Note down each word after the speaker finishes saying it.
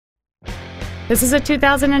This is a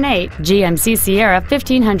 2008 GMC Sierra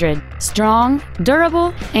 1500. Strong,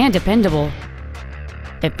 durable, and dependable.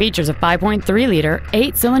 It features a 5.3-liter,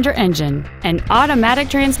 8-cylinder engine, an automatic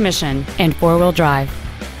transmission, and 4-wheel drive.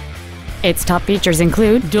 Its top features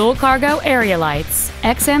include dual cargo area lights,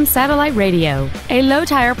 XM satellite radio, a low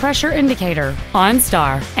tire pressure indicator,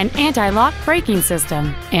 OnStar, an anti-lock braking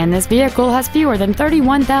system, and this vehicle has fewer than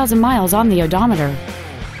 31,000 miles on the odometer.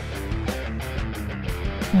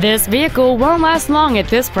 This vehicle won't last long at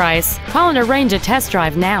this price. Call and arrange a test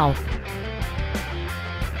drive now.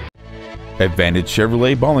 Advantage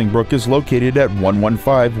Chevrolet Bolingbrook is located at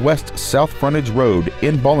 115 West South Frontage Road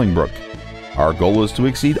in Bolingbrook. Our goal is to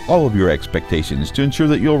exceed all of your expectations to ensure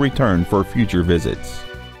that you'll return for future visits.